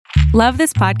Love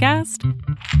this podcast?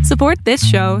 Support this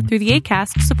show through the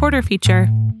Acast supporter feature.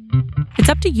 It's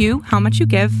up to you how much you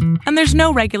give, and there's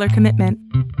no regular commitment.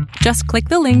 Just click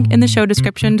the link in the show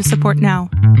description to support now.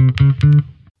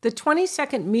 The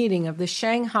 22nd meeting of the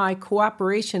Shanghai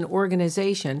Cooperation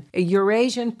Organization, a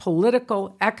Eurasian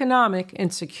political, economic,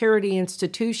 and security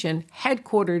institution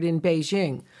headquartered in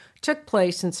Beijing, took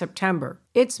place in September.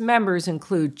 Its members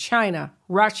include China,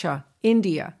 Russia,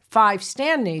 India, 5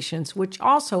 stand nations, which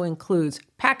also includes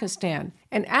Pakistan.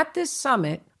 And at this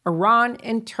summit, Iran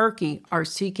and Turkey are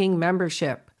seeking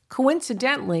membership.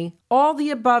 Coincidentally, all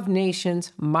the above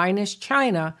nations, minus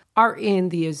China, are in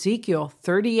the Ezekiel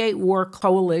 38 war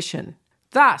coalition.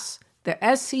 Thus, the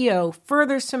SCO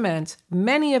further cements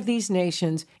many of these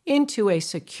nations into a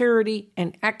security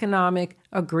and economic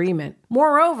agreement.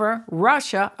 Moreover,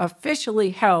 Russia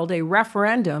officially held a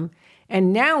referendum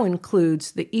and now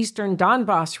includes the eastern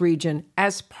Donbas region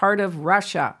as part of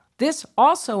Russia. This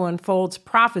also unfolds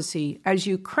prophecy as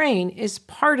Ukraine is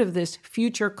part of this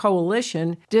future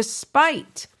coalition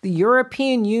despite the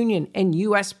European Union and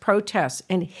U.S. protests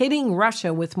and hitting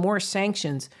Russia with more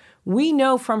sanctions. We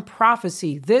know from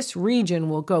prophecy this region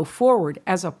will go forward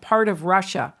as a part of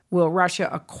Russia. Will Russia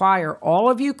acquire all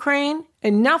of Ukraine?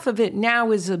 Enough of it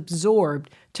now is absorbed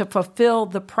to fulfill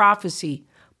the prophecy,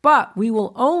 but we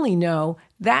will only know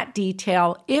that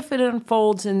detail if it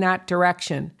unfolds in that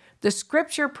direction. The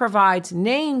scripture provides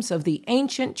names of the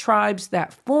ancient tribes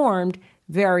that formed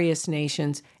various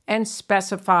nations and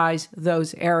specifies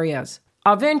those areas.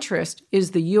 Of interest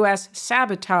is the U.S.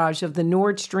 sabotage of the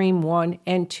Nord Stream 1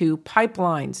 and 2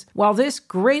 pipelines. While this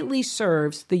greatly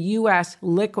serves the U.S.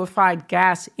 liquefied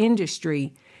gas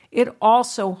industry, it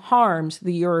also harms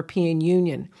the European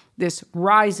Union, this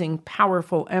rising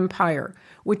powerful empire,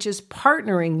 which is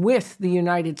partnering with the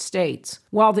United States.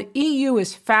 While the EU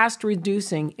is fast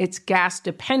reducing its gas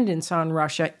dependence on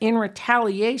Russia in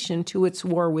retaliation to its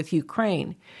war with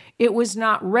Ukraine, it was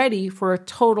not ready for a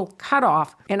total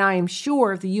cutoff, and I am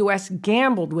sure the U.S.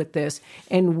 gambled with this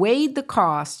and weighed the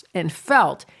costs and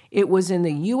felt it was in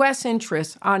the U.S.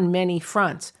 interest on many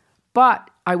fronts. But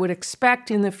I would expect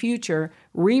in the future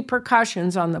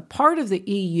repercussions on the part of the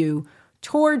EU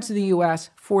towards the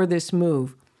U.S. for this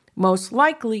move. Most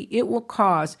likely, it will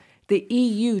cause the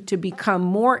EU to become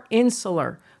more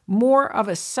insular, more of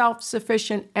a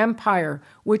self-sufficient empire,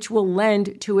 which will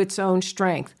lend to its own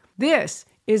strength. This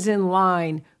is in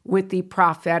line with the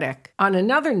prophetic. On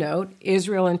another note,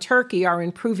 Israel and Turkey are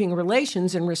improving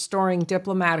relations and restoring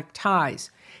diplomatic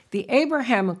ties. The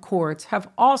Abraham Accords have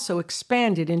also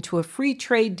expanded into a free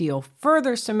trade deal,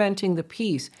 further cementing the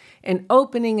peace and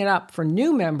opening it up for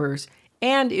new members,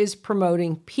 and is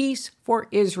promoting peace for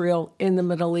Israel in the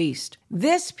Middle East.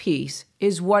 This peace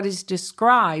is what is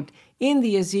described in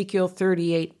the Ezekiel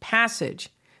 38 passage.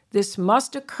 This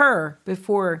must occur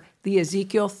before the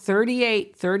Ezekiel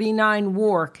 38-39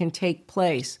 war can take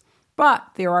place. But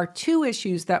there are 2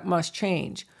 issues that must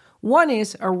change. One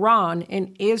is Iran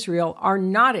and Israel are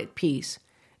not at peace.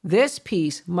 This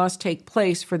peace must take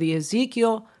place for the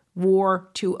Ezekiel war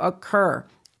to occur,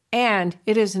 and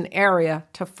it is an area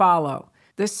to follow.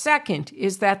 The second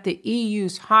is that the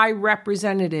EU's High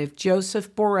Representative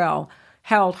Joseph Borrell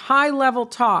held high-level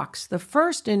talks, the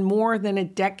first in more than a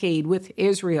decade, with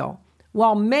Israel.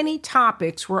 While many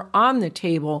topics were on the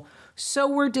table, so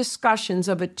were discussions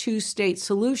of a 2-state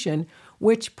solution,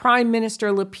 which Prime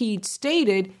Minister Lapid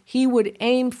stated he would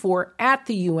aim for at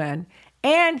the UN,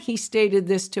 and he stated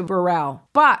this to Borrell.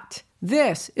 But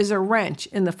this is a wrench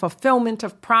in the fulfillment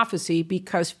of prophecy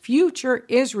because future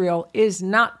Israel is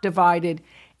not divided,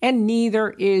 and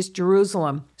neither is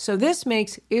Jerusalem. So this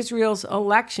makes Israel's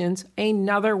elections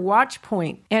another watch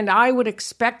point, and I would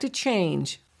expect a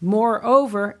change.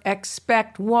 Moreover,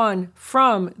 expect one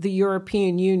from the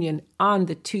European Union on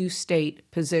the 2-state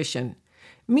position.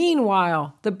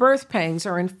 Meanwhile, the birth pangs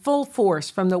are in full force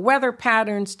from the weather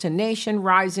patterns to nation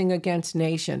rising against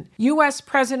nation. U.S.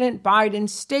 President Biden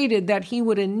stated that he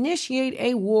would initiate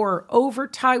a war over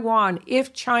Taiwan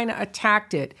if China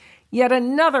attacked it, yet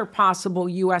another possible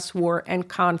U.S. war and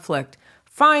conflict.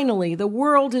 Finally, the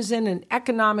world is in an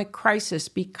economic crisis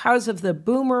because of the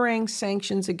boomerang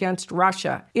sanctions against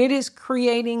Russia. It is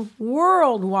creating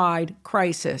worldwide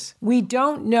crisis. We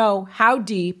don't know how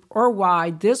deep or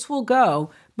wide this will go,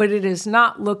 but it is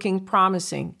not looking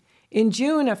promising. In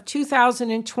June of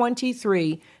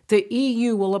 2023, the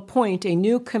EU will appoint a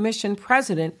new Commission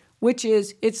president, which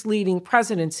is its leading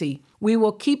presidency. We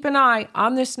will keep an eye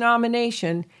on this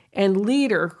nomination and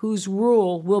leader whose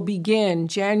rule will begin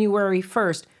January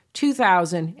 1st,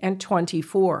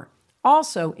 2024.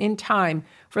 Also in time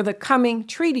for the coming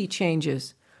treaty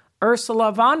changes.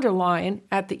 Ursula von der Leyen,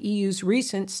 at the EU's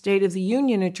recent State of the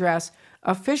Union address,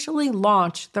 officially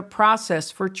launched the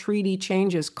process for treaty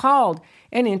changes called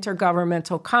an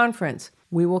Intergovernmental Conference.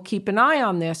 We will keep an eye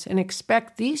on this and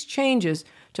expect these changes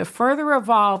to further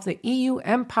evolve the EU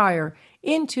empire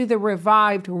into the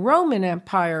revived Roman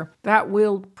Empire that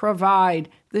will provide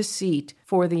the seat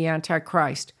for the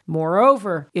Antichrist.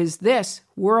 Moreover, is this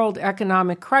world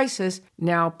economic crisis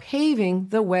now paving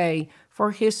the way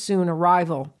for his soon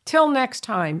arrival? Till next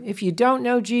time, if you don't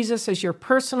know Jesus as your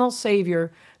personal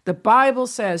Savior, the Bible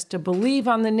says to believe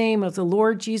on the name of the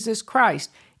Lord Jesus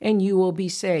Christ and you will be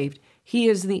saved. He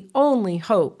is the only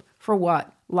hope for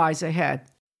what lies ahead.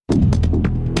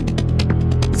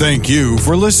 Thank you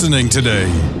for listening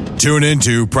today. Tune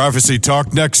into Prophecy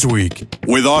Talk next week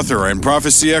with author and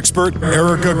prophecy expert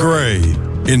Erica Gray.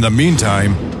 In the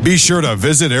meantime, be sure to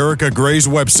visit Erica Gray's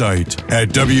website at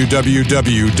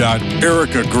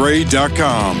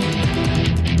www.ericagray.com.